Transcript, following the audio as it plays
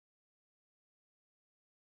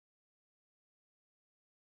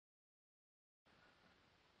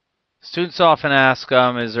Students often ask,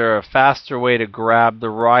 is there a faster way to grab the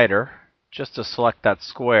rider just to select that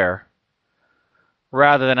square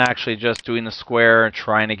rather than actually just doing the square and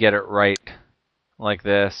trying to get it right like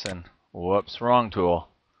this and whoops, wrong tool.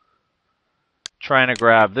 Trying to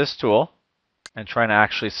grab this tool and trying to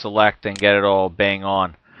actually select and get it all bang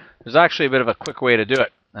on. There's actually a bit of a quick way to do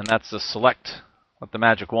it, and that's to select with the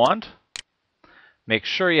magic wand. Make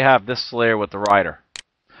sure you have this layer with the rider.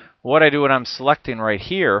 What I do when I'm selecting right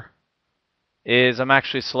here is I'm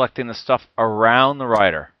actually selecting the stuff around the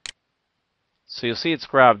rider. So you'll see it's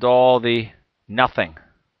grabbed all the nothing.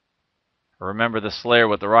 Remember, this layer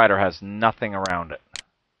with the rider has nothing around it.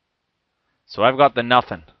 So I've got the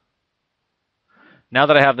nothing. Now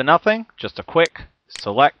that I have the nothing, just a quick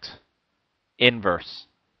select, inverse.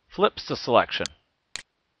 Flips the selection.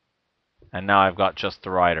 And now I've got just the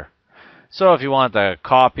rider. So if you wanted to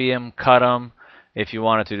copy him, cut him, if you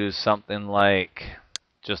wanted to do something like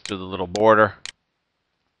just do the little border,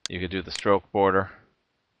 you could do the stroke border.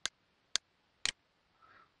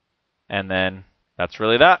 And then that's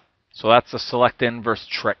really that. So that's the select inverse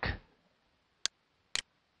trick.